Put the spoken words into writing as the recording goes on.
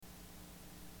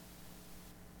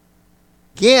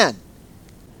again.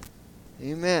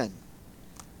 Amen.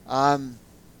 I'm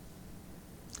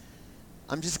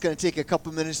just going to take a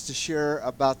couple minutes to share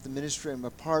about the ministry I'm a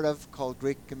part of called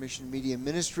Great Commission Media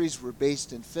Ministries. We're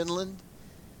based in Finland,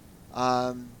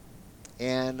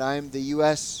 and I'm the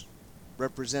U.S.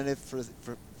 representative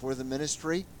for the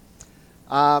ministry.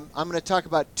 I'm going to talk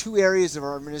about two areas of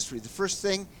our ministry. The first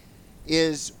thing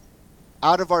is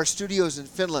out of our studios in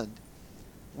Finland,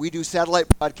 we do satellite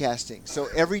broadcasting. So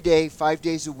every day, 5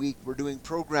 days a week, we're doing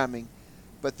programming,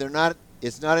 but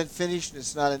it's not in Finnish and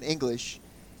it's not in English.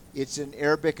 It's in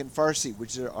Arabic and Farsi,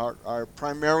 which are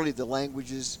primarily the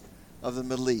languages of the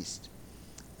Middle East.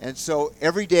 And so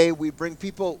every day we bring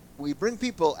people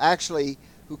actually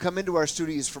who come into our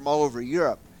studios from all over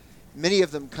Europe. Many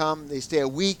of them come, they stay a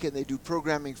week, and they do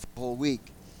programming for the whole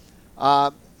week.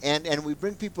 And we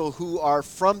bring people who are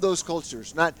from those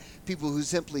cultures, not people who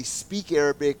simply speak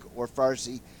Arabic or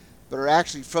Farsi, but are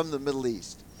actually from the Middle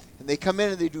East. And they come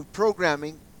in and they do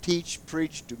programming, teach,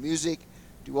 preach, do music,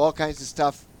 do all kinds of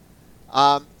stuff.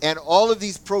 And all of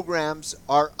these programs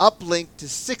are uplinked to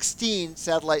 16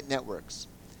 satellite networks.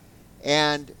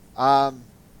 And the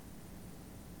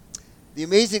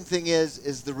amazing thing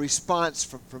is the response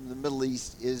from the Middle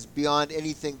East is beyond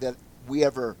anything that we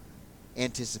ever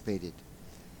anticipated.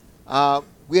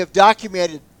 We have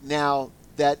documented now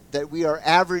that we are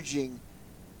averaging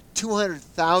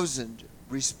 200,000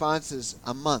 responses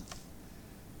a month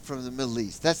from the Middle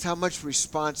East. That's how much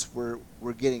response we're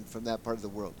getting from that part of the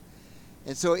world.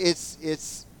 And so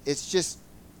it's just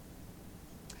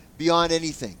beyond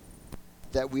anything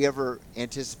that we ever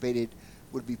anticipated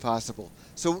would be possible.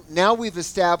 So now we've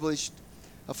established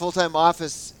a full-time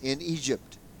office in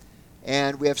Egypt,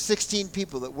 and we have 16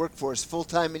 people that work for us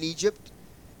full-time in Egypt.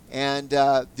 And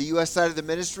the U.S. side of the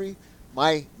ministry,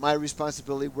 my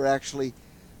responsibility, we're actually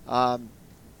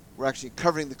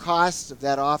covering the costs of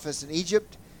that office in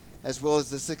Egypt, as well as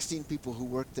the 16 people who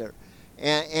work there.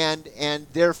 And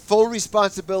their full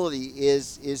responsibility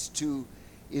is to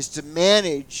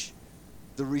manage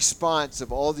the response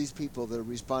of all these people that are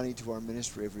responding to our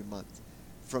ministry every month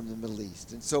from the Middle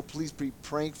East. And so please be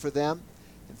praying for them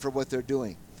and for what they're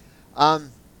doing.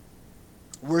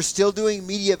 We're still doing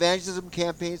media evangelism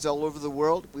campaigns all over the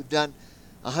world. We've done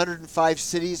 105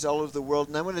 cities all over the world,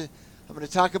 and I'm going to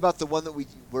talk about the one that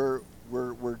we're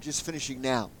just finishing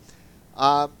now.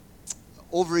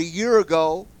 Over a year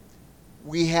ago,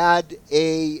 we had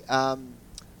a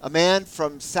man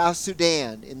from South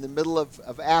Sudan in the middle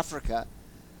of Africa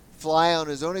fly on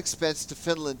his own expense to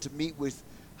Finland to meet with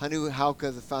Hanu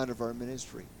Hauka, the founder of our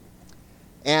ministry.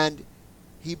 And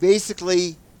he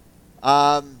basically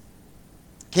came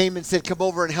and said, come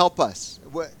over and help us.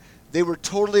 They were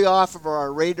totally off of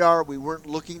our radar. We weren't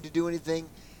looking to do anything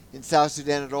in South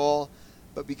Sudan at all.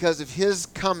 But because of his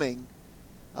coming,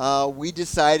 we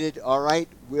decided, all right,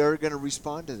 we're going to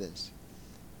respond to this.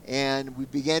 And we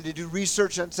began to do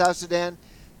research on South Sudan.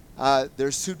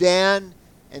 There's Sudan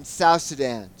and South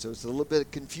Sudan. So it's a little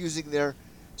bit confusing there.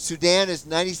 Sudan is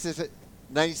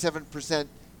 97%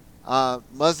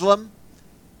 Muslim.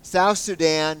 South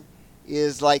Sudan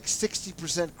is like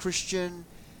 60% Christian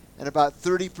and about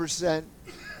 32%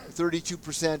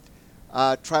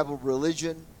 tribal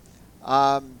religion.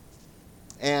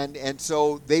 And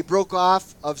so they broke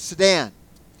off of Sudan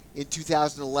in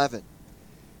 2011.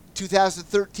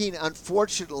 2013,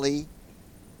 unfortunately,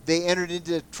 they entered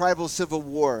into tribal civil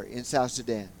war in South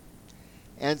Sudan.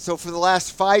 And so for the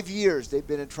last 5 years, they've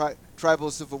been in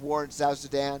tribal civil war in South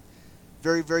Sudan.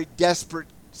 Very, very desperate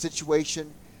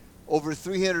situation. Over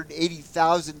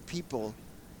 380,000 people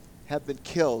have been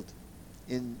killed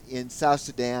in South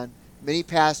Sudan. Many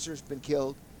pastors have been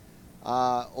killed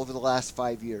over the last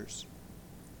 5 years.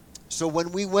 So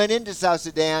when we went into South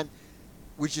Sudan,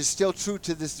 which is still true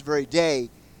to this very day,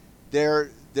 there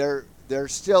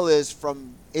still is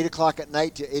from 8 o'clock at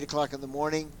night to 8 o'clock in the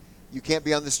morning, you can't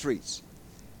be on the streets.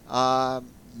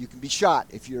 You can be shot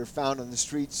if you're found on the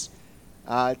streets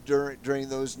during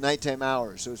those nighttime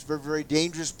hours. So it's a very, very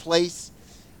dangerous place.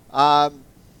 But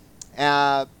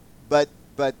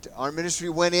our ministry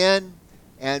went in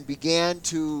and began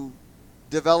to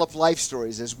develop life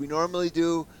stories, as we normally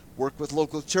do, work with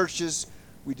local churches.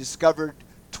 We discovered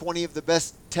 20 of the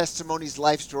best testimonies,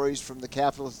 life stories from the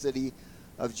capital city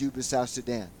of Juba, South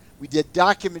Sudan. We did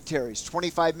documentaries,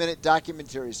 25-minute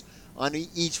documentaries on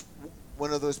each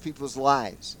one of those people's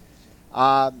lives.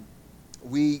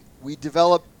 We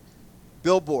developed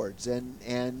billboards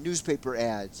and newspaper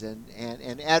ads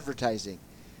and advertising.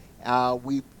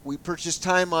 We purchased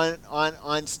time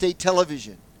on state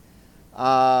television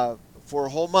for a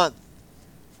whole month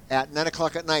at 9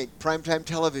 o'clock at night, primetime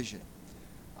television.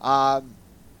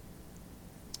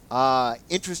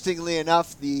 Interestingly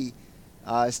enough, the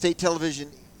state television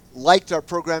liked our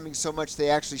programming so much they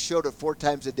actually showed it 4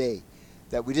 times a day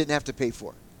that we didn't have to pay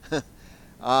for.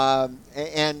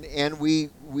 And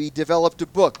we developed a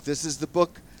book. This is the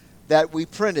book that we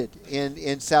printed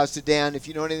in South Sudan. If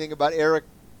you know anything about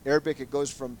Arabic, it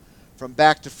goes from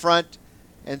back to front.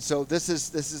 And so this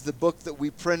is the book that we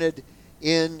printed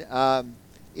in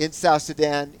South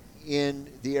Sudan in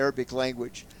the Arabic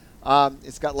language.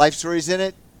 It's got life stories in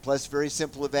it, plus very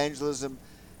simple evangelism,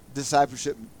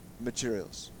 discipleship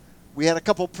materials. We had a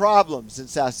couple problems in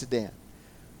South Sudan.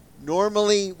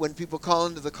 Normally, when people call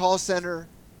into the call center,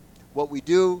 what we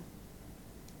do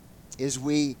is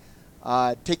we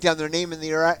take down their name and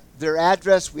their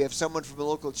address. We have someone from a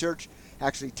local church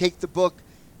actually take the book,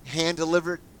 hand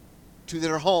deliver it to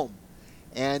their home,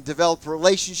 and develop a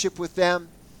relationship with them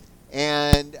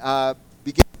and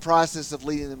begin the process of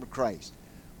leading them to Christ.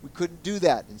 We couldn't do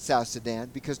that in South Sudan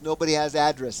because nobody has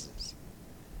addresses.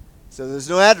 So there's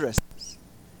no addresses.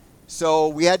 So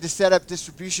we had to set up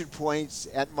distribution points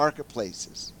at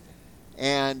marketplaces.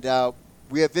 And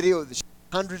we have video that shows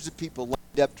hundreds of people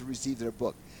lined up to receive their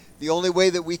book. The only way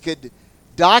that we could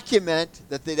document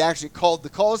that they'd actually called the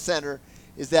call center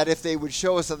is that if they would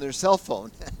show us on their cell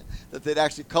phone that they'd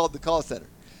actually called the call center.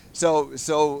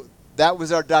 So that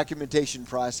was our documentation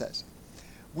process.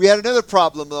 We had another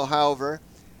problem, though, however,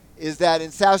 is that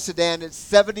in South Sudan it's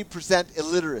 70%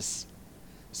 illiteracy.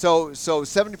 So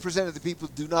 70% of the people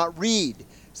do not read.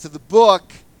 So the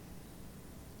book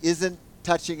isn't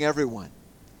touching everyone.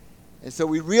 And so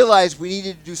we realized we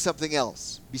needed to do something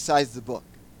else besides the book.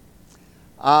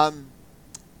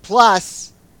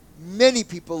 Plus, many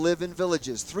people live in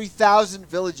villages, 3,000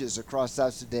 villages across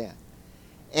South Sudan.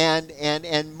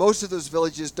 And most of those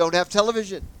villages don't have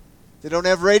television. They don't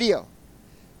have radio.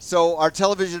 So our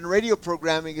television and radio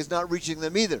programming is not reaching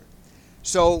them either.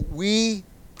 So we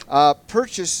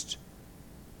purchased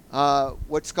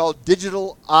what's called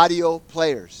digital audio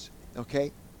players.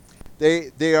 Okay,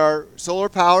 they are solar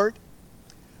powered.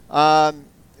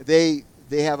 They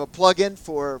have a plug-in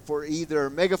for either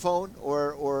megaphone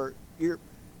or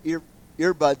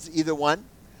earbuds, either one.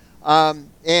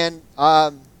 And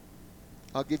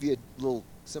I'll give you a little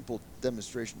simple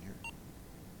demonstration here.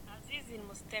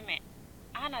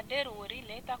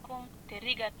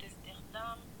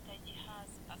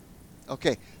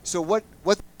 Okay, so what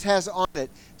it has on it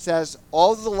says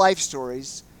all the life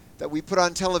stories that we put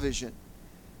on television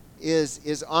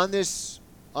is on this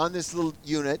little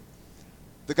unit.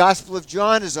 The Gospel of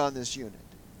John is on this unit.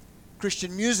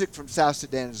 Christian music from South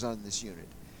Sudan is on this unit,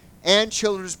 and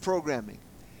children's programming.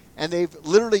 And they've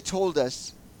literally told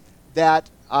us that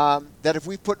if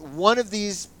we put one of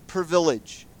these per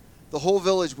village, the whole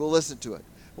village will listen to it.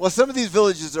 Well, some of these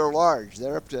villages are large;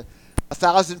 they're up to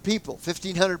 1,000 people,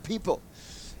 1,500 people,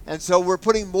 and so we're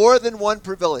putting more than one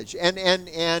per village. And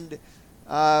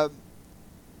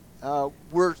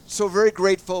we're so very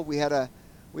grateful. We had a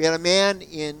man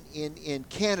in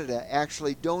Canada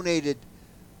actually donated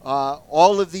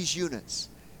all of these units.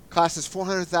 Cost us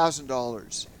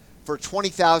 $400,000 for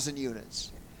 20,000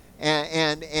 units,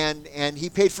 and he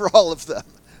paid for all of them.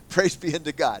 Praise be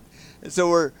unto God. And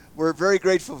so we're very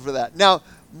grateful for that. Now,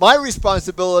 my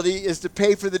responsibility is to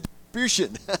pay for the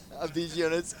distribution of these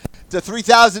units to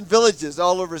 3,000 villages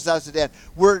all over South Sudan.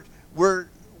 We're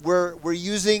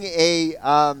using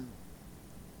a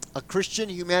Christian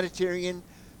humanitarian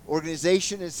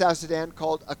organization in South Sudan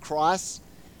called Across,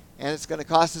 and it's going to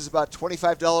cost us about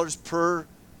 $25 per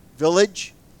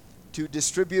village to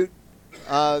distribute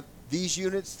these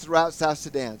units throughout South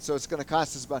Sudan. So it's going to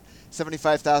cost us about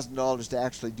 $75,000 to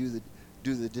actually do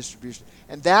the distribution.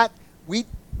 And that we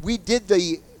did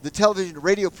the television and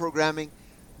radio programming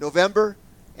November,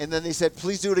 and then they said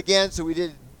please do it again. So we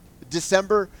did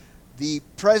December. The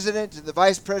president and the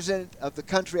vice president of the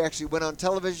country actually went on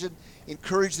television,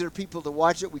 encouraged their people to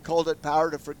watch it. We called it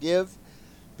Power to Forgive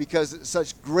because it's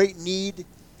such great need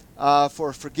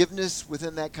for forgiveness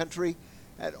within that country.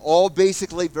 And all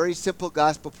basically very simple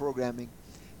gospel programming.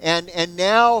 And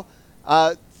now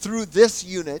through this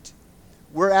unit,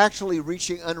 we're actually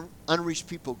reaching unreached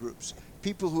people groups,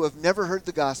 people who have never heard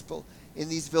the gospel in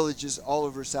these villages all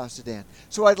over South Sudan.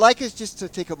 So I'd like us just to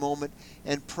take a moment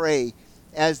and pray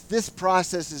as this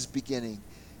process is beginning,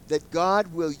 that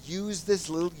God will use this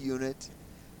little unit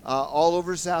all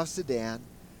over South Sudan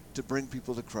to bring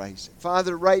people to Christ.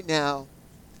 Father, right now,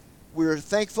 we're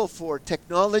thankful for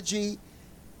technology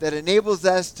that enables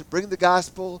us to bring the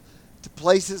gospel to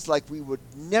places like we would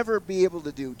never be able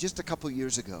to do just a couple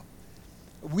years ago.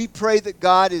 We pray that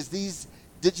God, as these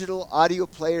digital audio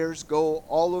players go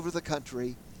all over the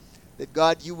country, that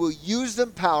God, you will use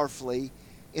them powerfully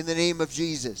in the name of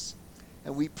Jesus.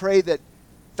 And we pray that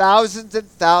thousands and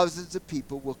thousands of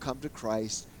people will come to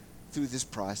Christ through this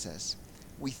process.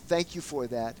 We thank you for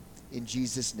that in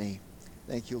Jesus' name.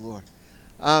 Thank you, Lord.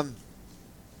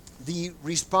 The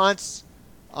response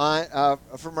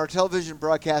from our television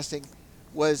broadcasting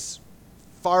was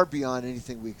far beyond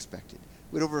anything we expected.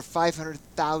 We had over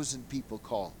 500,000 people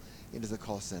call into the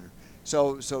call center.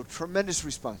 So tremendous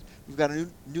response. We've got a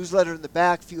new newsletter in the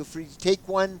back. Feel free to take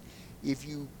one. If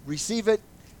you receive it,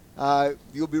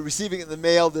 you'll be receiving it in the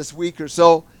mail this week or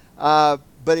so.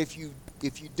 But if you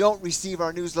don't receive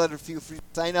our newsletter, feel free to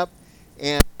sign up,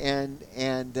 and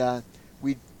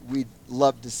we'd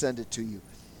love to send it to you.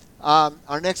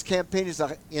 Our next campaign is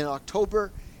in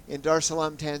October in Dar es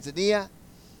Salaam, Tanzania,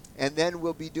 and then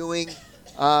we'll be doing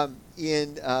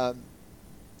in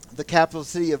the capital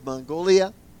city of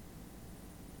Mongolia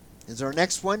is our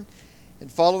next one, and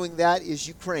following that is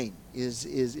Ukraine,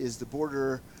 is the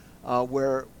border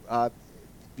where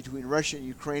between Russia and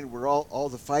Ukraine, where all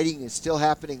the fighting is still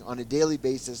happening on a daily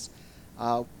basis.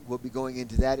 We'll be going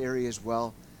into that area as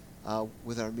well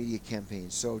with our media campaign.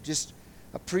 So just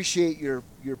appreciate your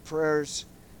prayers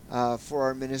for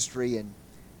our ministry,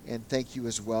 and thank you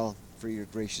as well for your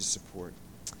gracious support.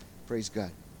 Praise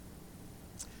God.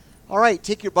 All right,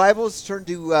 take your Bibles, turn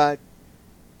to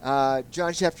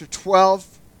John chapter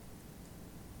 12,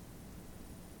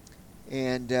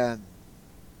 and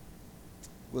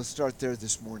we'll start there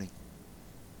this morning.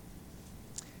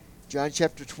 John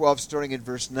chapter 12, starting in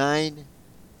verse 9.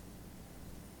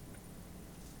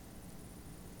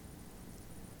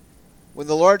 When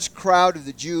the large crowd of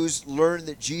the Jews learned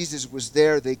that Jesus was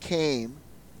there, they came,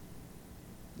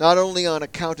 not only on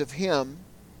account of him,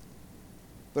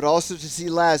 but also to see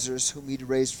Lazarus, whom he'd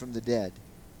raised from the dead.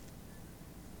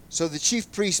 So the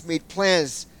chief priests made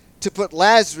plans to put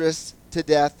Lazarus to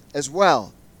death as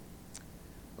well.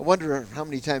 I wonder how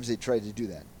many times they tried to do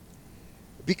that.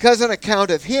 Because on account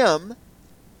of him,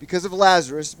 because of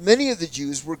Lazarus, many of the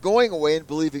Jews were going away and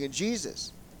believing in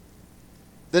Jesus.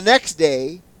 The next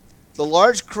day, the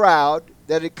large crowd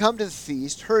that had come to the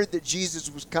feast heard that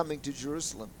Jesus was coming to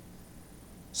Jerusalem.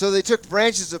 So they took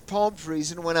branches of palm trees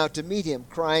and went out to meet him,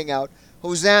 crying out,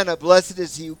 "Hosanna, blessed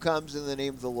is he who comes in the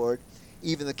name of the Lord,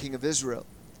 even the King of Israel."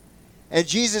 And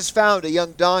Jesus found a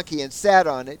young donkey and sat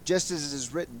on it, just as it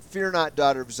is written, "Fear not,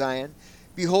 daughter of Zion.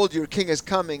 Behold, your king is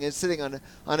coming and sitting on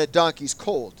a donkey's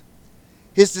colt."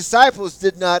 His disciples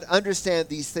did not understand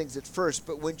these things at first,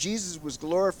 but when Jesus was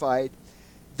glorified,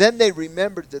 then they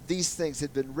remembered that these things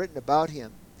had been written about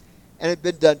him and had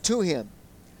been done to him.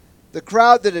 The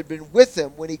crowd that had been with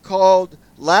him when he called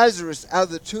Lazarus out of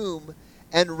the tomb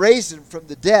and raised him from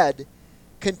the dead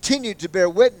continued to bear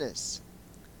witness.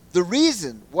 The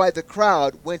reason why the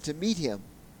crowd went to meet him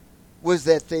was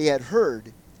that they had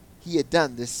heard he had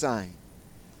done this sign.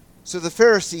 So the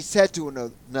Pharisees said to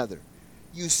another,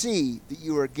 "You see that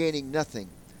you are gaining nothing.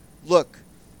 Look,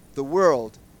 the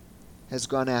world has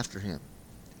gone after him."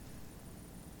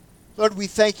 Lord, we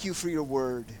thank you for your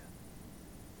word.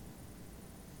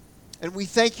 And we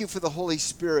thank you for the Holy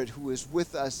Spirit who is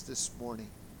with us this morning.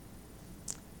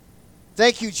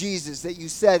 Thank you, Jesus, that you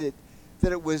said it,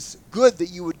 that it was good that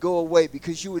you would go away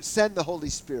because you would send the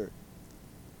Holy Spirit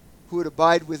who would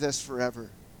abide with us forever.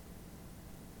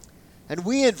 And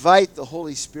we invite the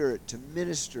Holy Spirit to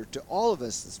minister to all of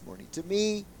us this morning, to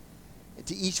me and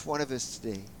to each one of us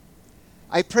today.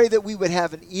 I pray that we would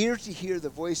have an ear to hear the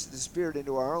voice of the Spirit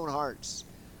into our own hearts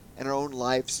and our own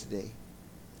lives today.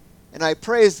 And I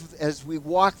pray as we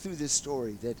walk through this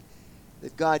story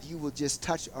that God, you will just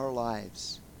touch our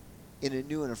lives in a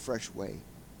new and a fresh way.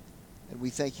 And we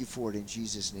thank you for it in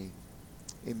Jesus' name.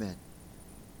 Amen.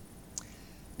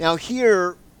 Now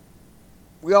here,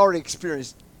 we already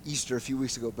experienced Easter a few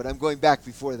weeks ago, but I'm going back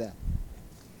before that.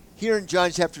 Here in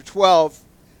John chapter 12,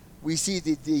 we see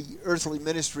that the earthly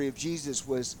ministry of Jesus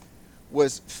was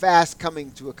fast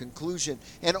coming to a conclusion.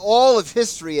 And all of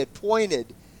history had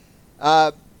pointed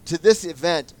to this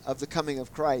event of the coming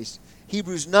of Christ.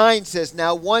 Hebrews 9 says,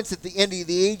 "Now once at the end of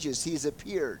the ages he has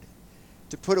appeared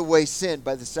to put away sin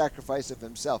by the sacrifice of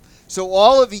himself." So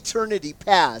all of eternity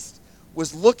past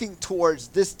was looking towards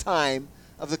this time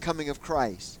of the coming of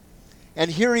Christ. And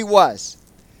here he was.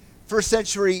 First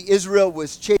century Israel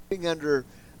was chafing under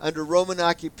Roman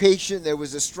occupation. There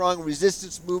was a strong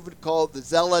resistance movement called the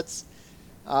Zealots,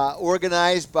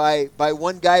 organized by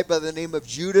one guy by the name of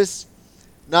Judas.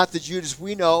 Not the Judas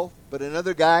we know, but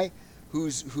another guy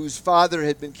whose father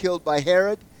had been killed by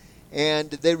Herod, and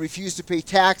they refused to pay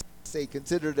taxes. They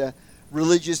considered a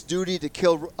religious duty to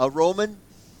kill a Roman.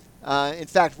 In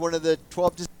fact, one of the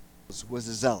 12 disciples was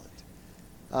a zealot.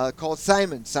 called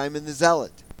Simon the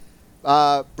Zealot.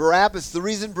 Barabbas, the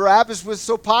reason Barabbas was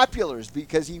so popular is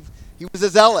because he was a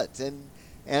zealot,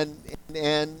 and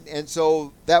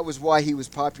so that was why he was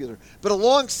popular. But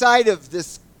alongside of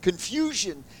this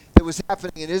confusion that was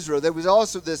happening in Israel, there was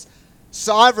also this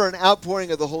sovereign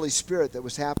outpouring of the Holy Spirit that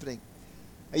was happening.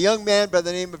 A young man by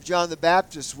the name of John the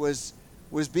Baptist was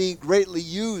being greatly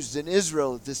used in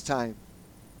Israel at this time.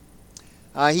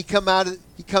 He comes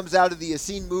out of the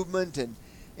Essene movement,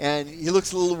 and he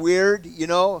looks a little weird,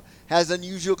 has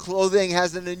unusual clothing,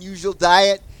 has an unusual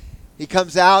diet. He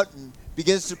comes out and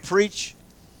begins to preach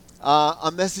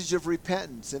a message of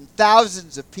repentance, and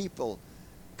thousands of people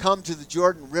come to the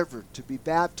Jordan River to be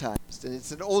baptized. And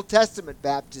it's an Old Testament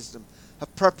baptism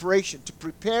of preparation to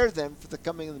prepare them for the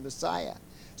coming of the Messiah.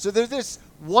 So there's this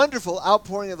wonderful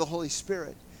outpouring of the Holy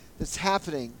Spirit that's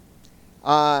happening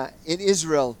in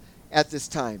Israel at this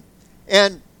time.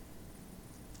 And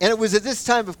it was at this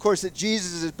time, of course, that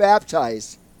Jesus is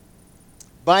baptized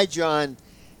by John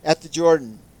at the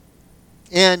Jordan.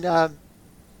 And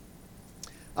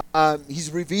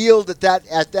he's revealed at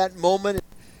that moment, and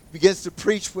begins to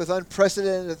preach with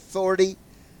unprecedented authority.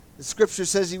 The scripture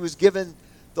says he was given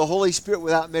the Holy Spirit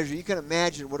without measure. You can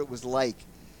imagine what it was like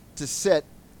to sit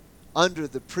under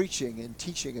the preaching and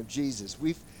teaching of Jesus.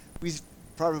 We've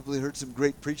probably heard some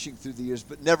great preaching through the years,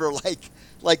 but never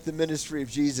like the ministry of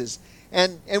Jesus.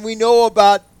 And we know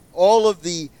about all of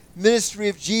the ministry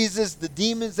of Jesus, the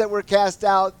demons that were cast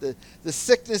out, the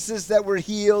sicknesses that were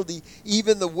healed,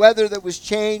 even the weather that was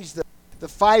changed, the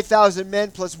 5,000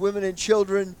 men plus women and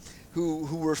children who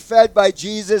were fed by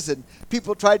Jesus, and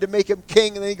people tried to make him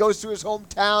king, and then he goes to his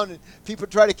hometown, and people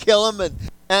try to kill him,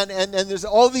 and there's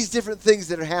all these different things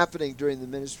that are happening during the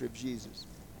ministry of Jesus.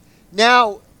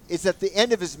 Now, it's at the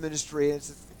end of his ministry, and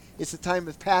it's the time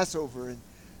of Passover, and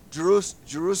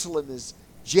Jerusalem is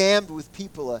jammed with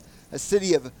people. A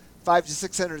city of 500,000 to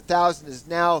 600,000 is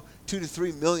now 2 to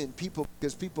 3 million people,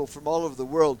 because people from all over the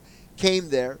world came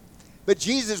there. But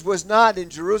Jesus was not in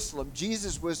Jerusalem.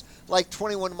 Jesus was like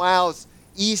 21 miles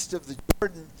east of the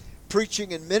Jordan,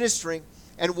 preaching and ministering.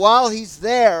 And while he's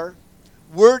there,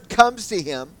 word comes to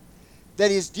him that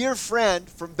his dear friend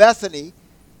from Bethany,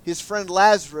 his friend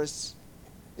Lazarus,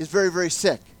 is very, very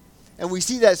sick. And we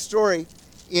see that story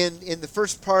in the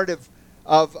first part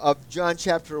of John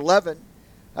chapter 11.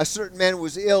 A certain man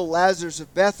was ill, Lazarus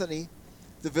of Bethany,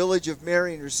 the village of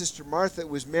Mary and her sister Martha. It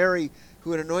was Mary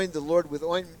who had anointed the Lord with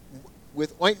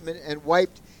ointment and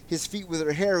wiped his feet with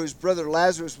her hair, whose brother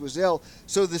Lazarus was ill.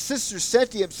 So the sisters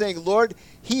sent to him, saying, Lord,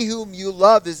 he whom you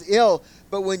love is ill.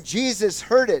 But when Jesus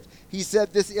heard it, he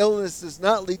said, this illness does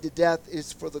not lead to death, it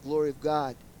is for the glory of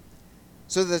God,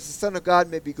 so that the Son of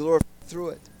God may be glorified through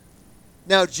it.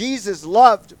 Now Jesus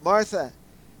loved Martha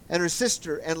and her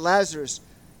sister and Lazarus.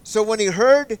 So when he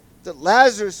heard that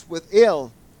Lazarus was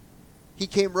ill, he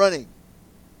came running.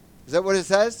 Is that what it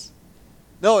says?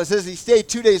 No, it says he stayed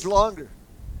 2 days longer,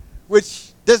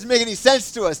 which doesn't make any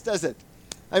sense to us, does it?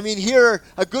 I mean, here,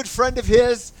 a good friend of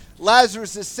his,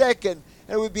 Lazarus, is sick, and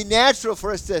it would be natural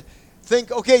for us to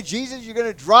think, okay, Jesus, you're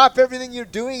going to drop everything you're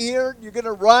doing here, you're going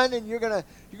to run, and you're going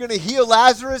to heal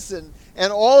Lazarus, and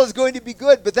all is going to be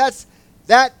good. But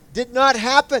that did not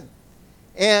happen.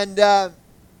 And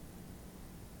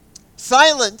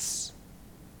silence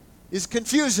is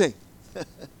confusing.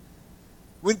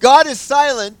 When God is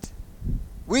silent,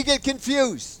 we get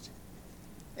confused.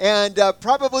 And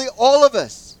probably all of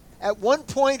us, at one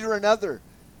point or another,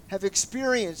 have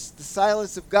experienced the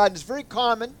silence of God. And it's very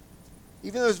common,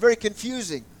 even though it's very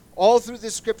confusing, all through the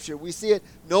scripture. We see it.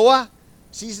 Noah,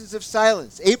 seasons of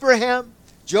silence. Abraham,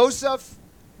 Joseph,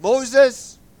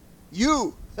 Moses,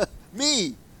 you,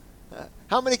 me.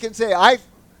 How many can say,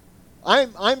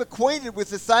 I'm acquainted with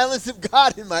the silence of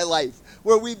God in my life,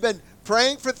 where we've been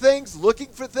praying for things, looking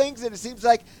for things, and it seems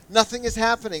like nothing is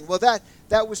happening. Well,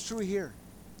 that was true here.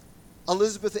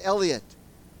 Elizabeth Elliot,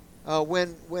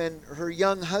 when her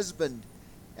young husband,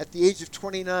 at the age of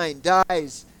 29,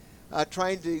 dies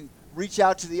trying to reach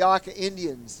out to the Auca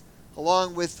Indians,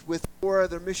 along with 4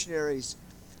 other missionaries.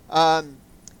 And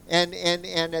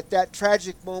at that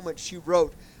tragic moment, she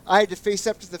wrote, I had to face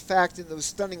up to the fact in those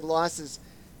stunning losses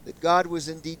that God was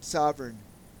indeed sovereign.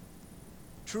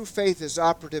 True faith is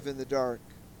operative in the dark.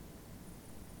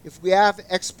 If we have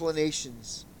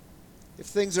explanations, if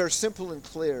things are simple and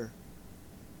clear,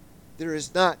 there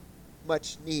is not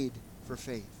much need for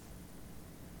faith.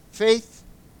 Faith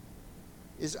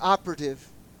is operative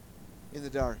in the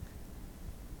dark.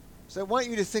 So I want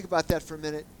you to think about that for a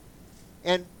minute.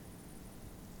 And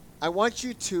I want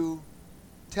you to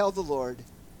tell the Lord,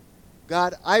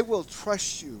 God, I will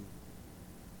trust you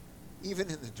even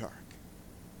in the dark.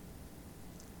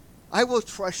 I will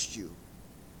trust you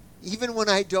even when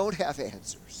I don't have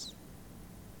answers.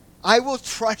 I will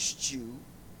trust you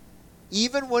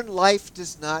even when life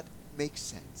does not make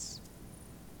sense.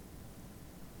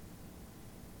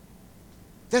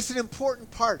 That's an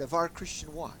important part of our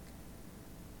Christian walk,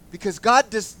 because God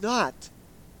does not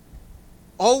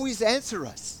always answer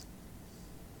us.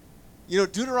 You know,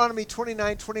 Deuteronomy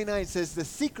 29:29 says, the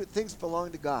secret things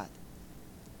belong to God,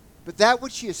 but that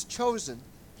which he has chosen,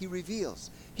 he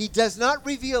reveals. He does not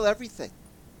reveal everything.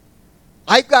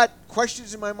 I've got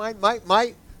questions in my mind.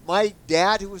 My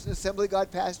dad, who was an Assembly of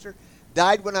God pastor,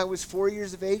 died when I was 4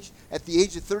 years of age, at the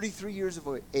age of 33 years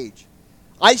of age.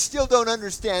 I still don't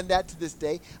understand that to this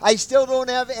day. I still don't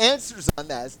have answers on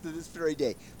that to this very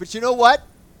day. But you know what?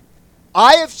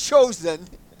 I have chosen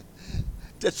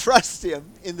to trust him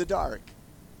in the dark.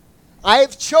 I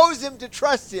have chosen to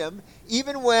trust him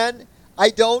even when I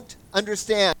don't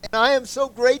understand. And I am so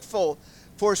grateful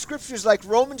for scriptures like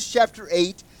Romans chapter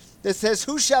 8 that says,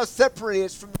 who shall separate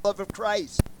us from the love of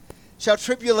Christ? Shall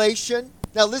tribulation?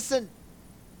 Now listen,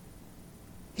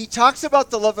 he talks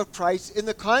about the love of Christ in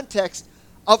the context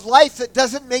of life that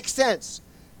doesn't make sense.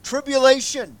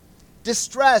 Tribulation,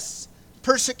 distress,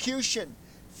 persecution,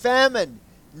 famine,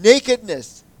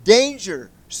 nakedness, danger,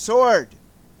 sword.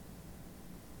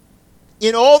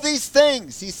 In all these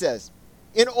things, he says,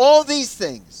 in all these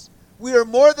things, we are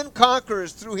more than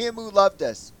conquerors through him who loved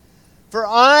us. For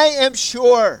I am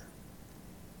sure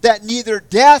that neither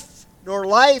death, nor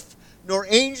life, nor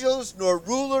angels, nor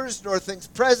rulers, nor things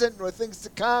present, nor things to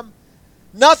come,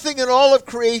 nothing in all of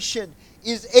creation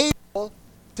is able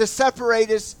to separate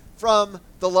us from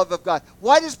the love of God.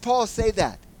 Why does Paul say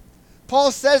that?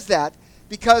 Paul says that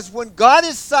because when God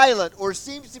is silent or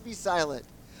seems to be silent,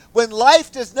 when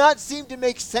life does not seem to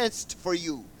make sense for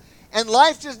you, and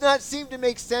life does not seem to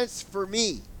make sense for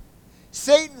me,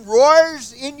 Satan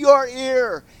roars in your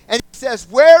ear and he says,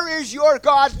 where is your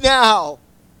God now?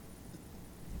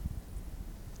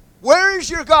 Where is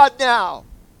your God now?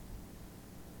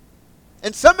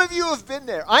 And some of you have been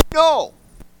there. I know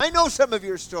some of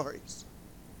your stories.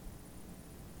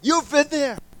 You've been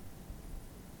there.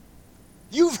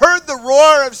 You've heard the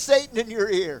roar of Satan in your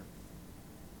ear.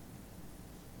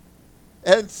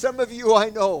 And some of you, I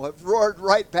know, have roared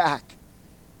right back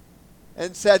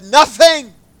and said,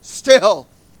 nothing still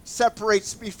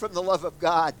separates me from the love of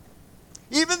God.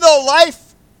 Even though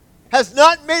life has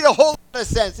not made a whole lot of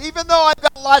sense, even though I've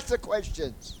got lots of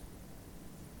questions,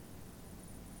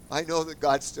 I know that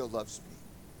God still loves me.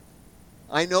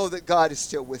 I know that God is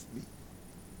still with me.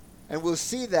 And we'll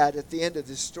see that at the end of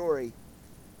this story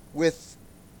with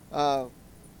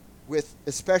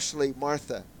especially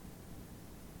Martha.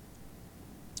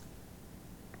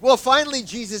 Well, finally,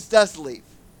 Jesus does leave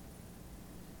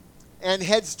and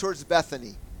heads towards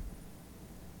Bethany.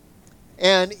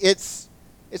 And it's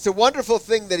a wonderful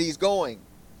thing that he's going.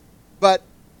 But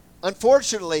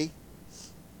unfortunately,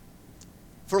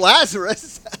 for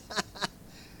Lazarus,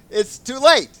 it's too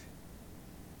late.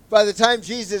 By the time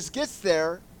Jesus gets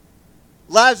there,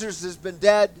 Lazarus has been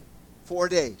dead 4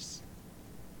 days.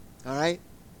 All right?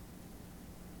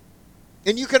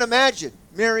 And you can imagine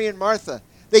Mary and Martha.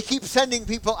 They keep sending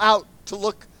people out to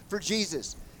look for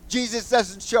Jesus. Jesus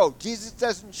doesn't show. Jesus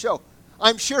doesn't show.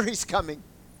 I'm sure he's coming.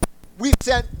 We've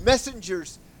sent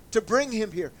messengers to bring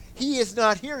him here. He is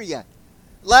not here yet.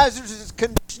 Lazarus'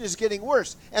 condition is getting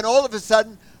worse. And all of a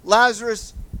sudden,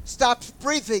 Lazarus stops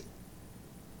breathing.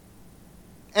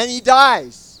 And he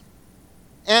dies.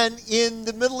 And in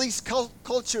the Middle East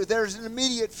culture, there's an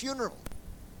immediate funeral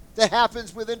that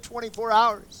happens within 24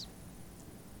 hours.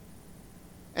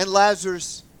 And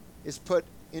Lazarus is put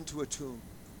into a tomb.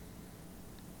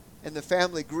 And the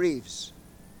family grieves.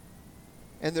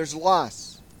 And there's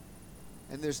loss.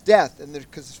 And there's death. And there's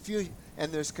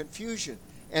confusion.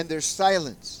 And there's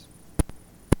silence.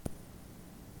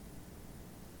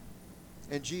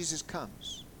 And Jesus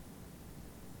comes.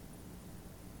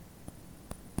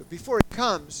 But before he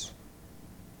comes,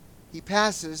 he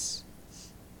passes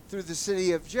through the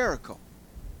city of Jericho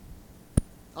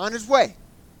on his way.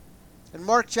 And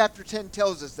Mark chapter 10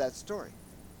 tells us that story.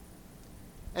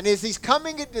 And as he's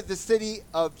coming into the city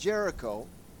of Jericho,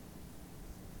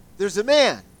 there's a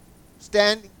man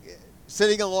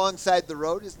sitting alongside the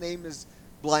road. His name is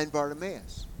blind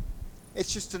Bartimaeus.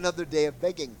 It's just another day of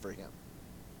begging for him.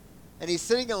 And he's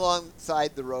sitting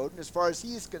alongside the road, and as far as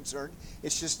he is concerned,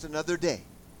 it's just another day.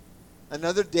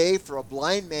 Another day for a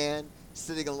blind man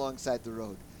sitting alongside the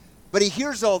road. But he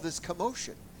hears all this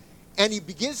commotion, and he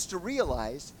begins to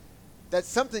realize that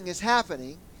something is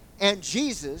happening, and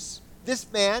Jesus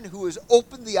this man who has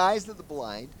opened the eyes of the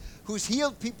blind, who's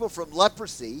healed people from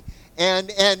leprosy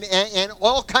and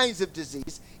all kinds of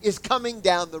disease, is coming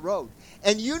down the road.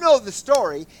 And you know the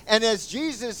story. And as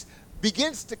Jesus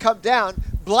begins to come down,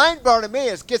 blind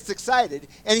Bartimaeus gets excited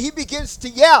and he begins to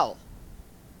yell.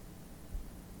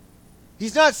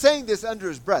 He's not saying this under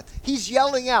his breath. He's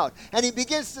yelling out. And he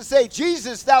begins to say,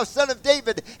 Jesus, thou son of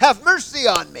David, have mercy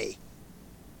on me.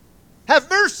 Have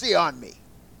mercy on me.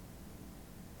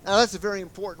 Now that's a very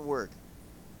important word.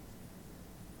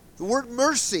 The word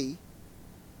mercy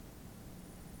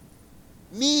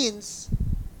means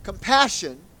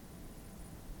compassion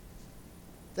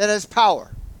that has power.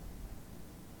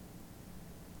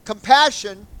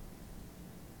 Compassion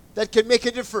that can make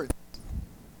a difference.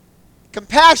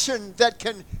 Compassion that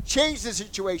can change the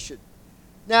situation.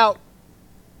 Now,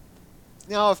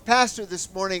 if Pastor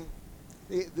this morning,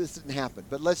 this didn't happen,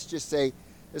 but let's just say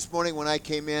this morning when I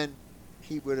came in,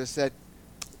 he would have said,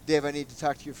 Dave, I need to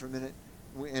talk to you for a minute.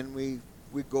 And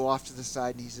we'd go off to the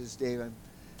side, and he says, Dave,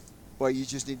 boy, you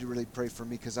just need to really pray for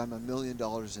me because I'm $1 million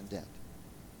in debt.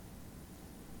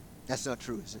 That's not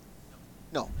true, is it?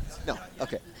 No.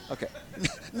 Okay.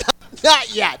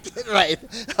 Not yet. Right.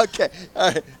 Okay.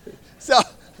 All right.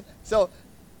 So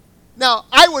now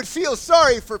I would feel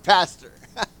sorry for Pastor.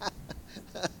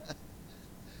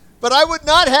 But I would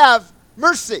not have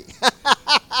mercy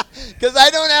because I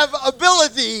don't have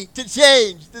ability to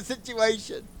change the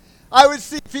situation. I would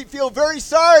feel very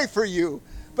sorry for you,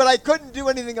 but I couldn't do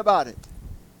anything about it.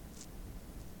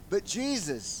 But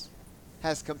Jesus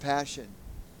has compassion.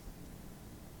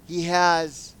 He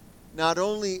has not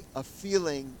only a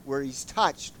feeling where he's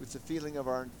touched with the feeling of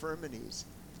our infirmities,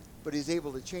 but he's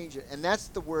able to change it. And that's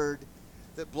the word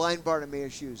that blind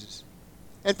Bartimaeus uses.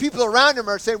 And people around him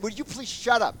are saying, would you please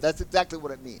shut up? That's exactly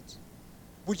what it means.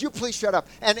 Would you please shut up?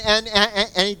 And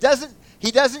he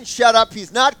doesn't shut up.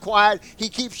 He's not quiet. He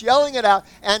keeps yelling it out.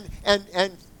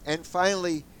 And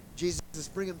finally, Jesus says,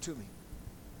 bring him to me.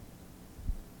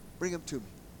 Bring him to me.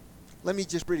 Let me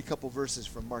just read a couple verses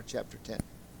from Mark chapter 10.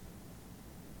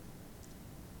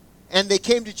 And they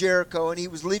came to Jericho, and he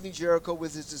was leaving Jericho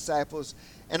with his disciples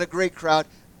and a great crowd.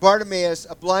 Bartimaeus,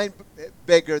 a blind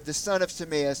beggar, the son of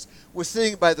Timaeus, was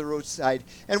sitting by the roadside.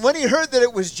 And when he heard that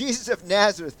it was Jesus of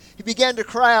Nazareth, he began to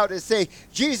cry out and say,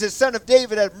 Jesus, son of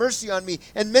David, have mercy on me.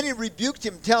 And many rebuked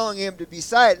him, telling him to be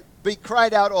silent. But he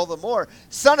cried out all the more,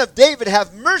 Son of David,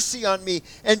 have mercy on me.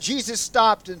 And Jesus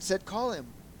stopped and said, call him.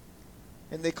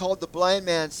 And they called the blind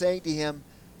man, saying to him,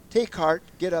 take heart,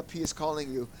 get up, he is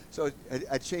calling you. So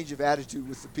a change of attitude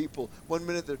with the people. 1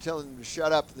 minute they're telling him to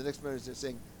shut up, and the next minute they're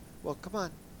saying, well, come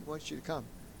on, he wants you to come.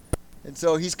 And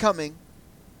so he's coming.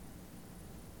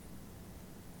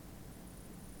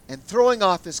 And throwing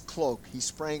off his cloak, he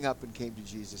sprang up and came to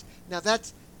Jesus. Now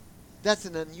that's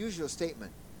an unusual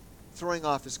statement, throwing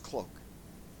off his cloak.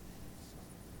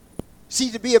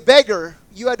 See, to be a beggar,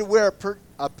 you had to wear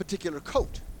a particular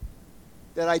coat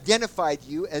that identified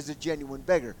you as a genuine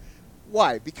beggar.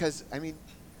 Why? Because, I mean,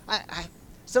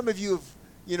 some of you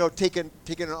have, taken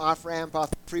an off-ramp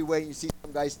off the freeway, and you see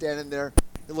some guy standing there.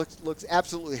 It looks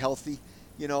absolutely healthy,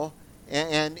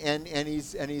 and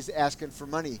he's asking for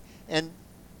money. And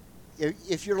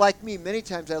if you're like me, many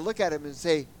times I look at him and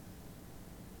say,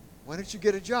 why don't you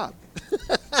get a job?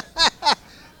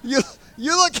 You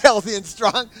look healthy and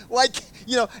strong,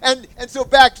 and so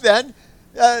back then,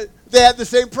 they had the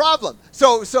same problem.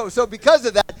 So because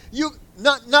of that,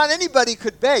 not anybody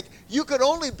could beg. You could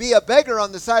only be a beggar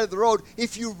on the side of the road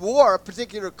if you wore a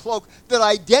particular cloak that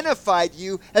identified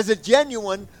you as a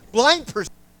genuine blind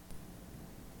person.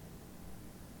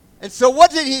 And so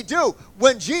what did he do?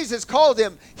 When Jesus called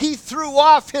him, he threw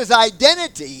off his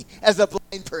identity as a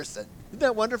blind person. Isn't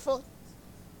that wonderful?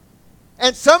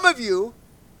 And some of you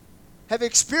have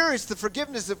experienced the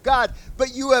forgiveness of God,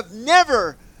 but you have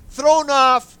never thrown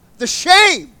off the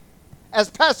shame, as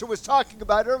Pastor was talking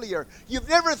about earlier. You've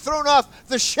never thrown off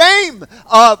the shame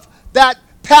of that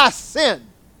past sin.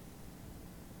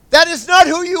 That is not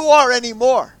who you are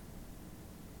anymore.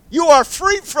 You are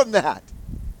free from that.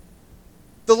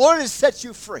 The Lord has set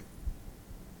you free.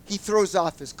 He throws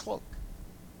off his cloak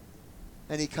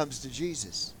and he comes to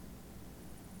Jesus.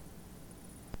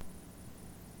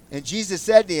 And Jesus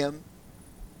said to him,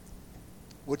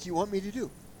 what do you want me to do?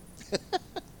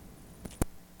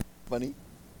 Funny.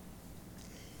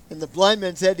 And the blind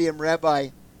man said to him, Rabbi,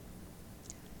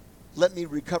 let me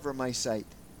recover my sight.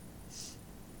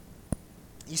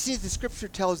 You see, the scripture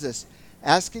tells us,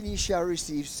 ask and ye shall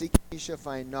receive, seek and ye shall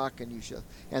find, knock and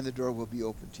the door will be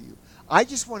open to you. I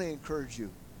just want to encourage you.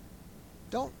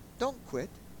 Don't quit.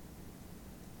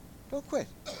 Don't quit.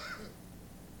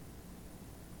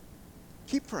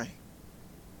 Keep praying.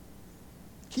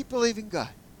 Keep believing God.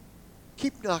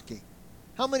 Keep knocking.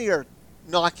 How many are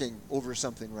knocking over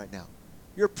something right now?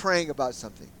 You're praying about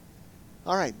something.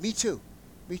 All right, me too.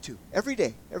 Me too. Every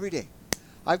day, every day.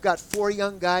 I've got 4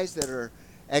 young guys that are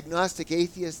agnostic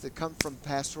atheists that come from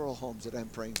pastoral homes that I'm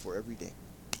praying for every day.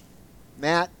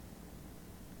 Matt,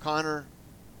 Connor,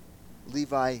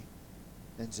 Levi,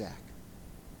 and Zach.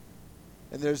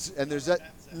 And there's that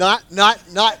not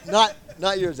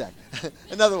your Zach.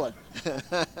 Another one.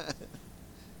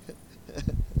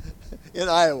 In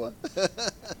Iowa,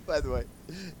 by the way.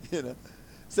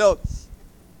 So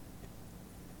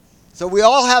we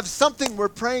all have something we're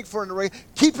praying for in the race.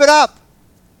 Keep it up.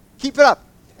 Keep it up.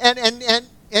 And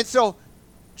so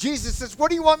Jesus says, what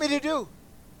do you want me to do?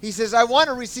 He says, I want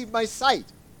to receive my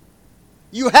sight.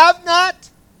 You have not,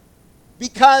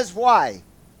 because why?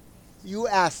 You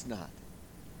ask not.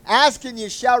 Ask and you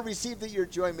shall receive, that your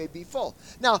joy may be full.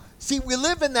 Now, see, we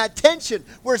live in that tension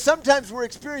where sometimes we're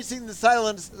experiencing the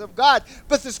silence of God,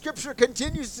 but the scripture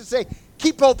continues to say,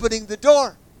 keep opening the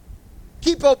door.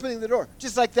 Keep opening the door.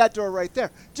 Just like that door right there.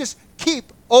 Just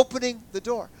keep opening the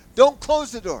door. Don't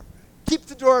close the door. Keep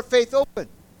the door of faith open.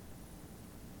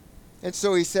 And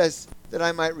so he says that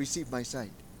I might receive my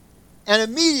sight. And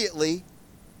immediately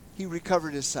he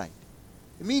recovered his sight.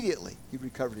 Immediately he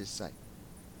recovered his sight.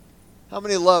 How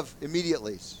many love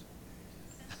immediatelys?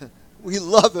 We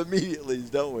love immediatelys,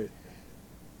 don't we?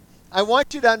 I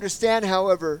want you to understand,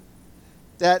 however,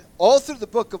 that all through the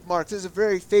book of Mark, there's a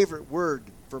very favorite word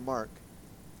for Mark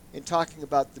in talking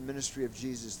about the ministry of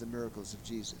Jesus, the miracles of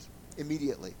Jesus.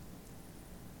 Immediately.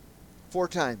 4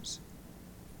 times.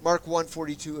 Mark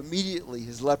 1:42, immediately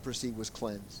his leprosy was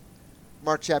cleansed.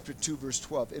 Mark chapter 2, verse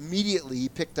 12, immediately he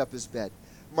picked up his bed.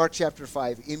 Mark chapter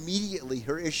 5, immediately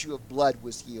her issue of blood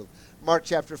was healed. Mark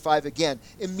chapter 5 again,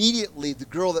 immediately the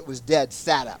girl that was dead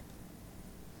sat up.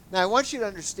 Now I want you to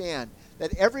understand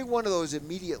that every one of those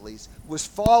immediatelys was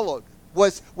followed,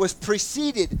 was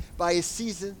preceded by a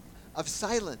season of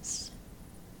silence.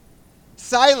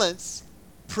 Silence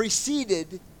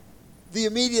preceded the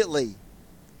immediately.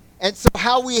 And so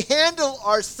how we handle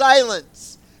our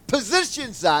silence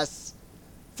positions us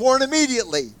for an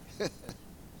immediately.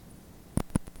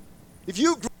 If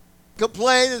you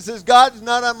complain and says, God's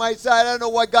not on my side, I don't know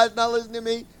why God's not listening to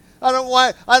me, I don't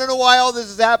know why all this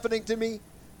is happening to me.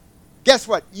 Guess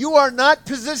what? You are not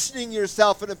positioning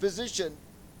yourself in a position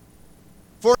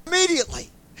for immediately.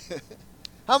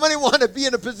 How many want to be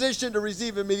in a position to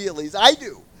receive immediately? I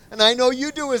do. And I know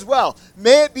you do as well.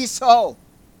 May it be so.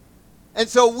 And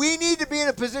so we need to be in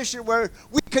a position where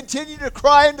we continue to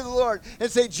cry unto the Lord and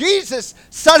say, Jesus,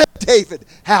 Son of David,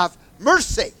 have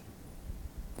mercy.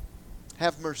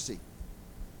 Have mercy.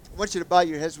 I want you to bow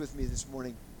your heads with me this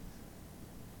morning.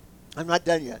 I'm not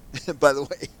done yet, by the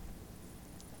way.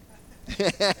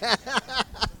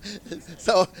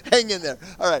 So hang in there.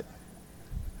 All right.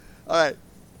 All right.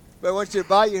 But I want you to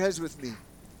bow your heads with me.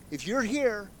 If you're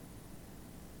here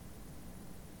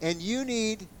and you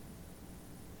need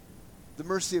the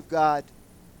mercy of God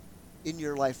in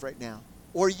your life right now,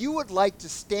 or you would like to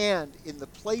stand in the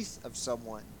place of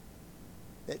someone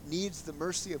that needs the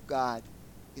mercy of God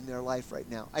in their life right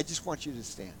now, I just want you to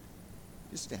stand.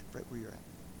 Just stand right where you're at.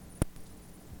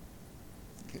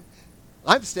 Okay.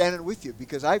 I'm standing with you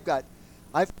because I've got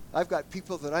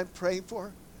people that I'm praying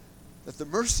for, that the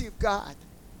mercy of God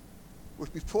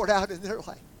would be poured out in their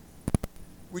life.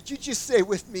 Would you just say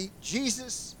with me,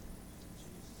 Jesus,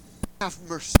 have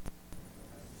mercy.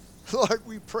 Lord,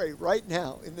 we pray right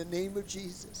now in the name of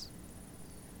Jesus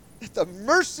that the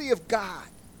mercy of God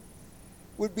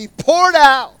would be poured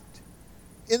out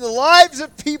in the lives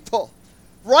of people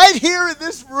right here in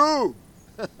this room.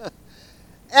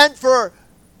 And for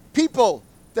people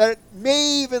that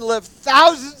may even live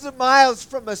thousands of miles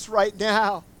from us right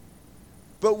now.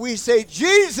 But we say,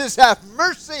 Jesus, have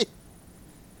mercy.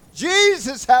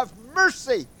 Jesus, have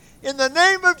mercy. In the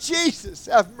name of Jesus,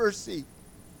 have mercy.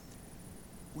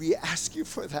 We ask you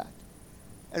for that.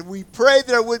 And we pray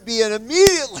there would be an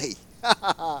immediately.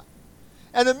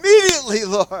 And immediately,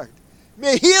 Lord,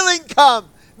 may healing come.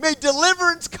 May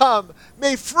deliverance come.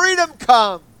 May freedom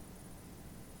come.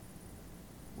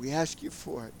 We ask you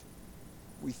for it.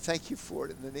 We thank you for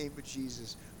it in the name of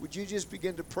Jesus. Would you just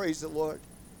begin to praise the Lord?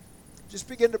 Just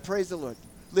begin to praise the Lord.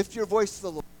 Lift your voice to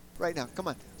the Lord right now. Come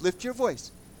on. Lift your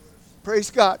voice. Praise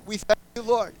God. We thank you,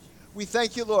 Lord. We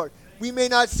thank you, Lord. We may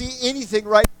not see anything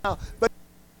right now, but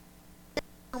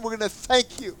we're going to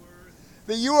thank you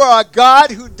that you are a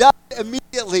God who does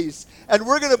immediately, and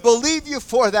we're going to believe you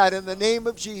for that in the name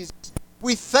of Jesus.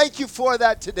 We thank you for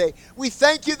that today. We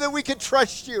thank you that we can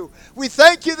trust you. We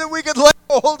thank you that we can lay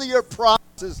hold of your promise.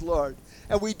 us, Lord.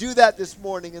 And we do that this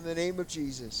morning in the name of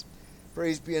Jesus.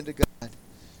 Praise be unto God.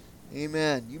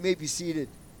 Amen. You may be seated.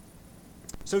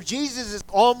 So Jesus is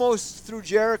almost through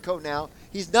Jericho now.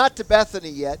 He's not to Bethany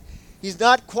yet. He's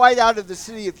not quite out of the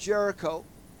city of Jericho.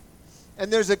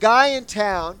 And there's a guy in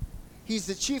town. He's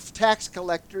the chief tax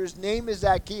collector. His name is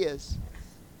Zacchaeus.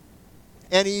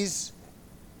 And he's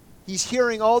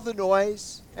hearing all the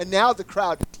noise. And now the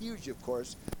crowd is huge, of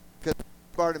course, because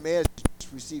Bartimaeus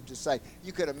just received his sight.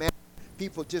 You could imagine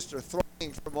people just are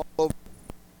thronging from all over.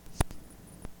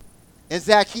 And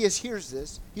Zacchaeus hears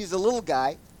this. He's a little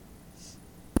guy.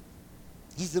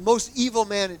 He's the most evil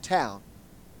man in town.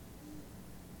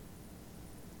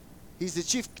 He's the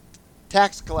chief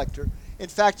tax collector. In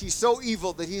fact, he's so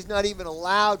evil that he's not even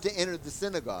allowed to enter the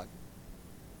synagogue.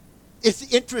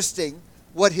 It's interesting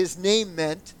what his name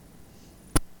meant.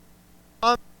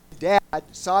 Mom and Dad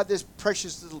saw this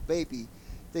precious little baby.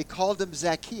 They called him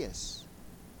Zacchaeus.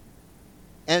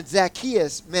 And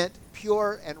Zacchaeus meant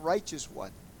pure and righteous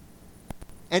one.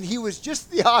 And he was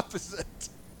just the opposite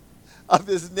of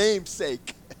his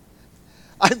namesake.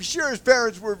 I'm sure his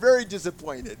parents were very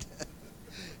disappointed.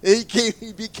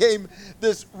 He became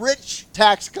this rich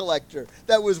tax collector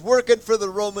that was working for the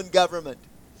Roman government.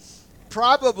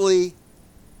 Probably,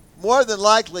 more than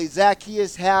likely,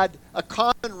 Zacchaeus had a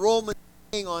common Roman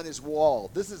saying on his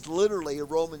wall. This is literally a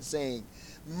Roman saying.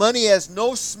 Money has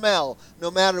no smell,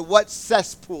 no matter what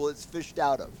cesspool it's fished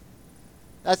out of.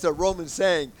 That's a Roman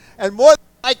saying. And more than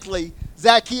likely,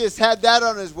 Zacchaeus had that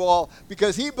on his wall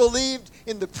because he believed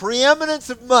in the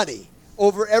preeminence of money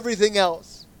over everything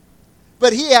else.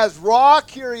 But he has raw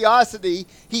curiosity.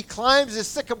 He climbs a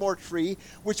sycamore tree,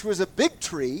 which was a big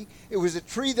tree. It was a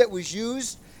tree that was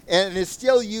used and is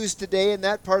still used today in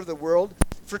that part of the world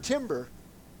for timber.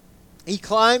 He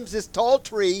climbs this tall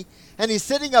tree, and he's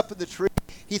sitting up in the tree.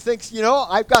 He thinks,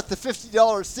 I've got the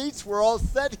 $50 seats. We're all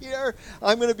set here.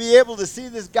 I'm going to be able to see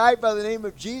this guy by the name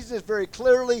of Jesus very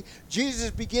clearly.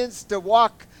 Jesus begins to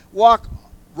walk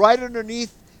right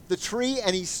underneath the tree,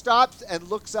 and he stops and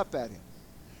looks up at him.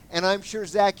 And I'm sure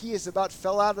Zacchaeus about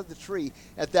fell out of the tree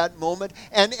at that moment.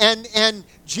 And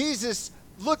Jesus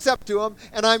looks up to him,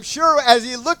 and I'm sure as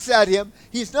he looks at him,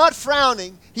 he's not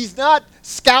frowning. He's not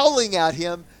scowling at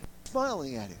him. He's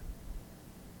smiling at him.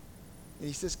 And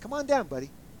he says, "Come on down, buddy.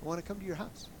 I want to come to your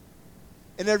house."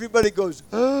 And everybody goes,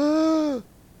 "Ah,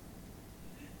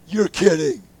 you're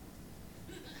kidding.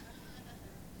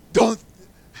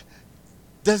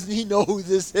 Doesn't he know who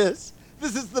this is?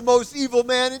 This is the most evil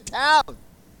man in town.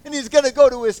 And he's going to go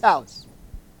to his house."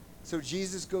 So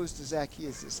Jesus goes to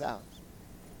Zacchaeus' house.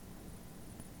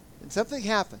 And something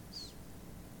happens.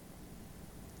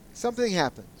 Something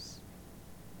happens.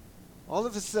 All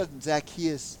of a sudden,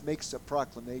 Zacchaeus makes a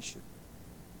proclamation.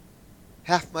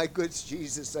 "Half my goods,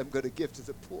 Jesus, I'm going to give to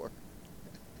the poor.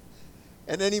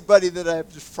 And anybody that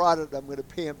I've defrauded, I'm going to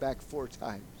pay him back 4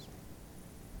 times."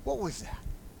 What was that?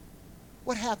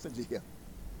 What happened to him?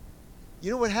 You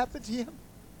know what happened to him?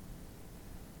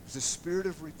 It was a spirit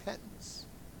of repentance.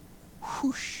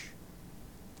 Whoosh!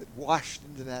 That washed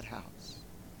into that house.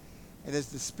 And as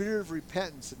the spirit of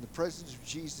repentance and the presence of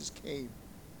Jesus came,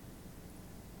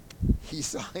 he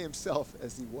saw himself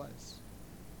as he was.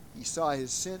 He saw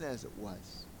his sin as it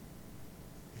was.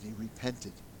 And he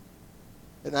repented.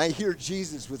 And I hear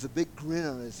Jesus with a big grin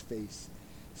on his face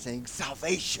saying,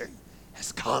 "Salvation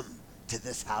has come to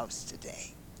this house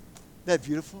today." Isn't that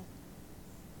beautiful?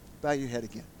 Bow your head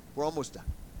again. We're almost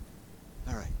done.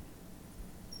 All right.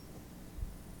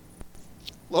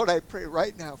 Lord, I pray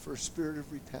right now for a spirit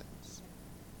of repentance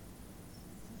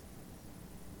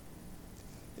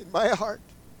in my heart,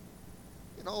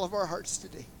 in all of our hearts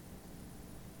today.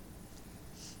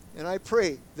 And I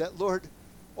pray that, Lord,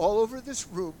 all over this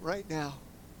room right now,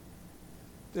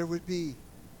 there would be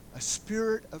a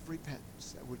spirit of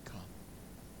repentance that would come.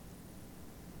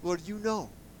 Lord, you know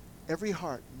every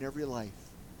heart and every life.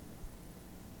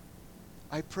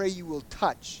 I pray you will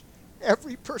touch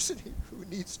every person who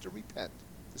needs to repent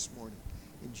this morning.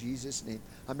 In Jesus' name.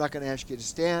 I'm not going to ask you to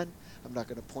stand. I'm not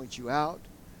going to point you out.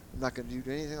 I'm not going to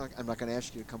do anything like. I'm not going to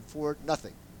ask you to come forward.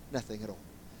 Nothing at all.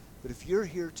 But if you're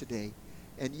here today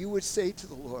and you would say to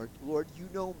the Lord, "Lord, you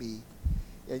know me,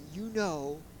 and you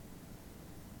know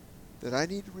that I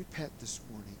need to repent this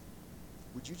morning,"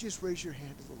 would you just raise your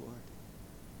hand to the Lord?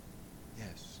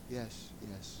 Yes, yes,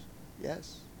 yes,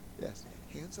 yes, yes.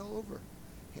 Hands all over.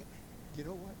 You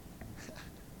know what?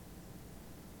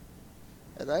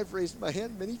 And I've raised my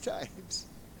hand many times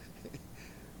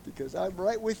because I'm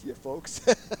right with you, folks.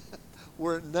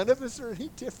 None of us are any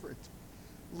different.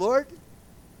 Lord,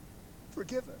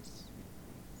 forgive us.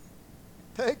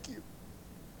 Thank you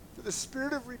for the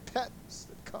spirit of repentance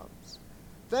that comes.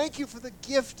 Thank you for the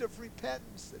gift of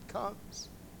repentance that comes,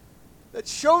 that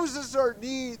shows us our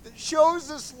need, that shows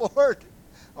us, Lord,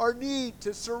 our need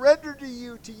to surrender to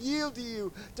you, to yield to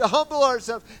you, to humble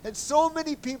ourselves. And so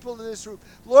many people in this room,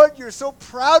 Lord, you're so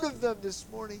proud of them this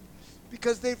morning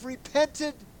because they've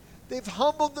repented. They've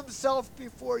humbled themselves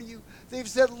before you. They've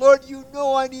said, Lord, you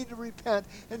know I need to repent.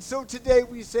 And so today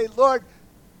we say, Lord,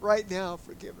 right now,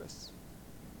 forgive us.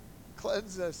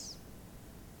 Cleanse us.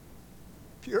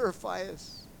 Purify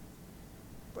us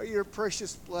by your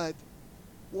precious blood.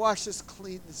 Wash us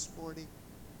clean this morning.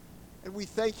 And we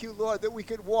thank you, Lord, that we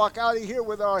can walk out of here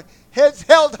with our heads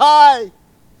held high.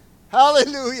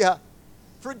 Hallelujah.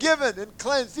 Forgiven and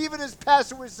cleansed. Even as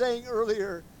Pastor was saying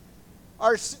earlier,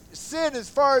 our sin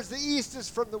as far as the east is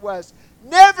from the west,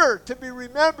 never to be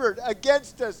remembered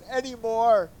against us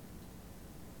anymore.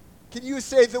 Can you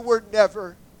say the word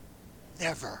never?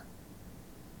 Never.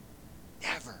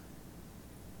 Never.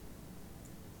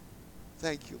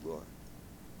 Thank you, Lord.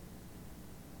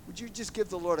 Would you just give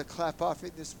the Lord a clap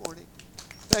offering this morning?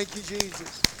 Thank you,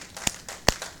 Jesus.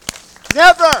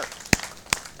 Never,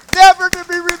 never to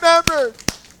be remembered.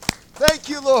 Thank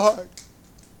you, Lord.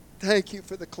 Thank you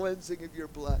for the cleansing of your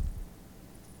blood.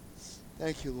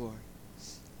 Thank you, Lord.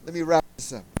 Let me wrap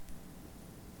this up.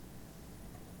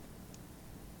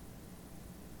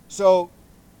 So,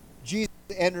 Jesus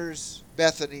enters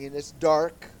Bethany, and it's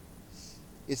dark.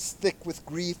 It's thick with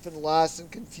grief and loss and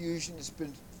confusion. It's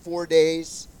been 4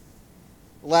 days.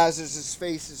 Lazarus'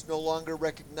 face is no longer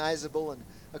recognizable, and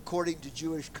according to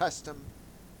Jewish custom,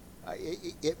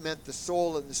 it meant the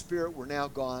soul and the spirit were now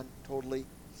gone totally.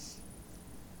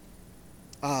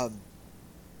 But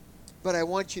I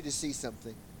want you to see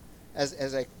something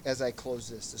as I close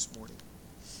this morning.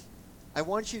 I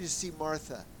want you to see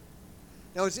Martha.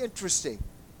 Now it's interesting.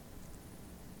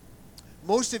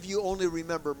 Most of you only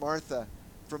remember Martha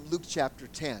from Luke chapter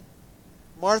 10.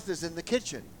 Martha's in the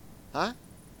kitchen. Huh?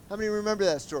 How many remember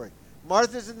that story?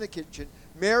 Martha's in the kitchen.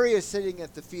 Mary is sitting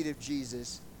at the feet of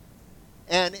Jesus.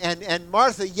 And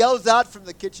Martha yells out from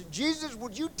the kitchen, Jesus,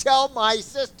 would you tell my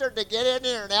sister to get in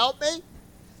here and help me?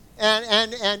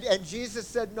 And Jesus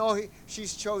said, no,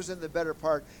 she's chosen the better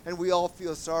part. And we all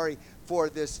feel sorry for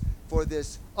this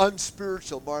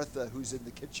unspiritual Martha who's in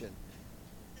the kitchen.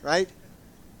 Right?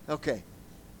 Okay.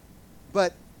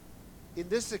 But in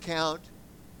this account,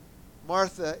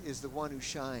 Martha is the one who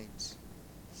shines.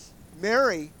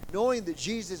 Mary, knowing that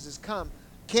Jesus has come,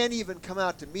 can't even come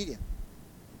out to meet him.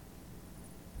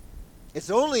 It's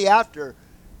only after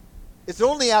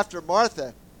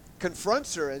Martha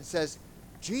confronts her and says,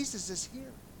 Jesus is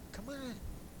here. Come on.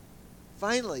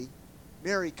 Finally,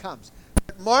 Mary comes.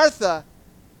 But Martha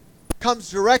comes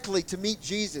directly to meet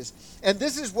Jesus. And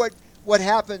this is what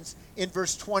happens in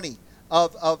verse 20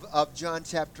 of John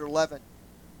chapter 11.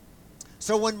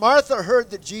 So when Martha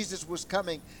heard that Jesus was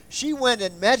coming, she went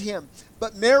and met him,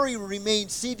 but Mary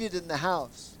remained seated in the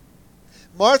house.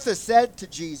 Martha said to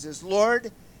Jesus,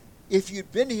 Lord, if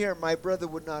you'd been here, my brother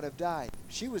would not have died.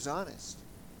 She was honest.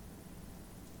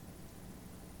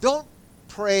 Don't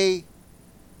pray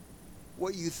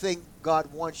what you think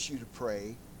God wants you to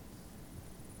pray.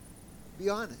 Be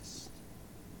honest.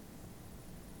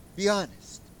 Be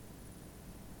honest.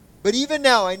 But even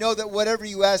now, I know that whatever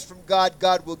you ask from God,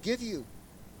 God will give you.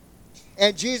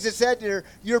 And Jesus said to her,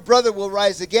 your brother will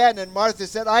rise again. And Martha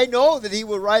said, I know that he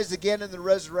will rise again in the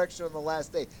resurrection on the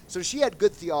last day. So she had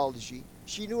good theology.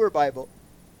 She knew her Bible.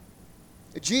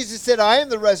 Jesus said, I am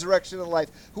the resurrection and life.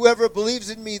 Whoever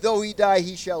believes in me, though he die,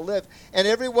 he shall live. And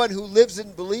everyone who lives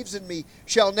and believes in me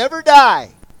shall never die.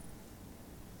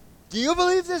 Do you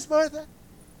believe this, Martha?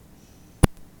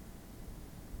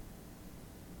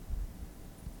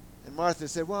 And Martha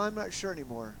said, well, I'm not sure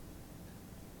anymore.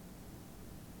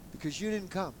 Because you didn't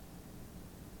come.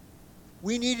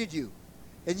 We needed you.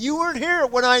 And you weren't here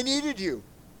when I needed you.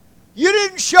 You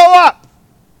didn't show up.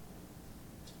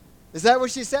 Is that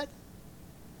what she said?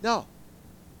 No.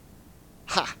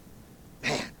 Ha!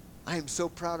 Man, I am so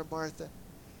proud of Martha.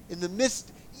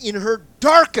 In her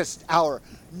darkest hour,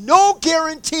 no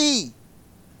guarantee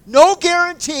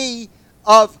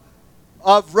of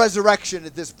resurrection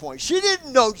at this point. She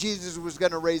didn't know Jesus was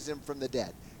going to raise him from the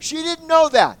dead. She didn't know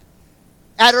that.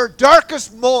 At her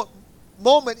darkest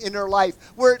moment in her life,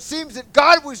 where it seems that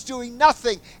God was doing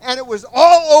nothing and it was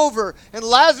all over and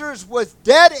Lazarus was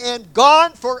dead and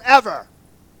gone forever.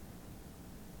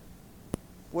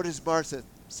 What does Martha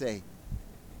say?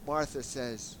 Martha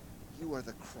says, you are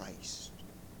the Christ,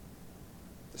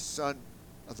 the Son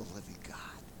of the living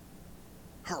God.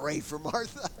 Hooray for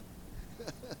Martha.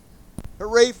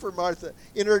 Hooray for Martha.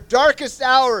 In her darkest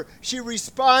hour, she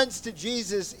responds to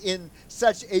Jesus in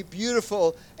such a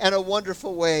beautiful and a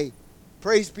wonderful way.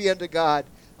 Praise be unto God.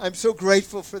 I'm so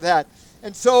grateful for that.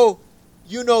 And so,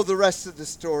 you know the rest of the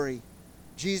story.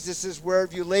 Jesus is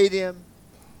wherever you laid him.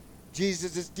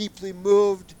 Jesus is deeply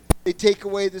moved. They take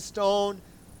away the stone.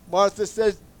 Martha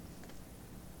says,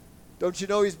 don't you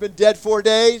know he's been dead 4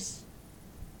 days?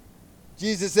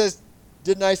 Jesus says,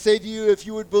 didn't I say to you, if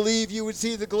you would believe, you would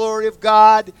see the glory of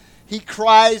God? He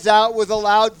cries out with a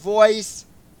loud voice.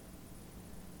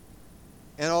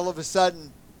 And all of a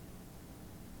sudden,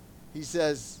 he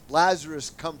says, Lazarus,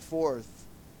 come forth.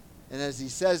 And as he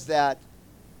says that,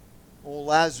 old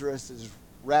Lazarus is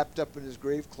wrapped up in his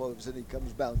grave clothes and he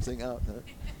comes bouncing out. Huh?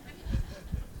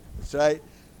 That's right.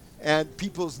 And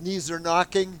people's knees are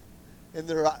knocking and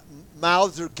their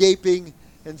mouths are gaping.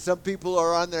 And some people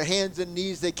are on their hands and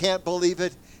knees. They can't believe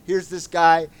it. Here's this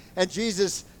guy. And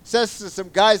Jesus says to some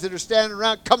guys that are standing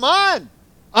around, come on,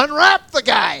 unwrap the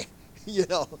guy. You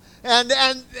know.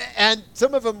 And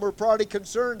some of them were probably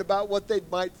concerned about what they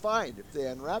might find if they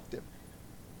unwrapped him.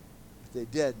 If they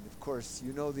did, of course,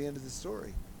 you know the end of the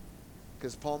story.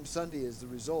 Because Palm Sunday is the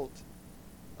result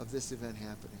of this event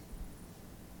happening.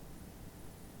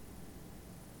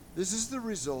 This is the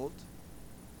result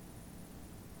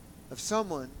of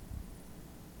someone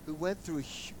who went through a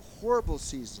horrible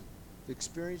season of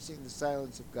experiencing the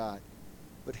silence of God,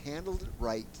 but handled it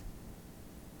right.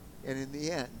 And in the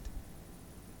end,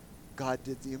 God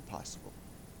did the impossible.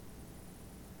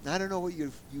 Now, I don't know what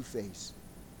you face,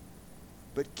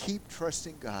 but keep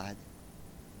trusting God.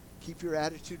 Keep your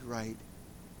attitude right.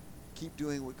 Keep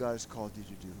doing what God has called you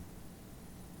to do.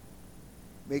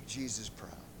 Make Jesus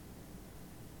proud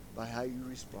by how you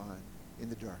respond in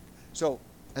the dark. So,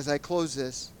 as I close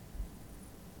this,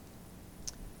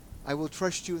 I will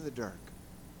trust you in the dark.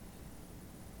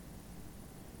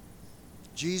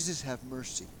 Jesus, have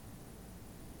mercy.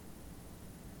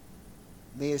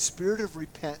 May a spirit of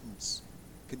repentance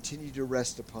continue to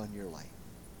rest upon your life.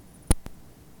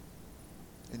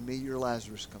 And may your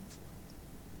Lazarus come forth.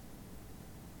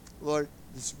 Lord,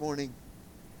 this morning,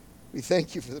 we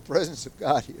thank you for the presence of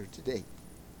God here today.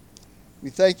 We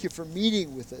thank you for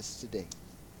meeting with us today.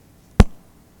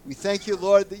 We thank you,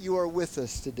 Lord, that you are with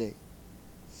us today.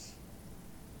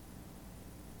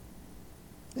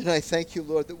 And I thank you,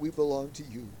 Lord, that we belong to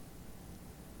you.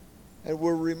 And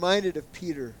we're reminded of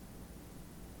Peter,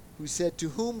 who said, to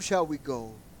whom shall we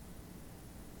go?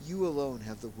 You alone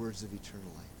have the words of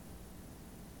eternal life.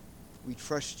 We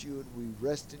trust you and we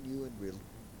rest in you and we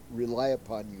rely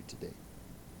upon you today.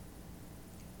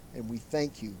 And we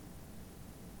thank you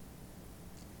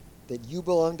that you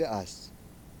belong to us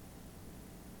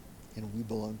and we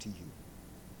belong to you.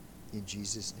 In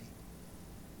Jesus'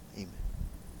 name, amen.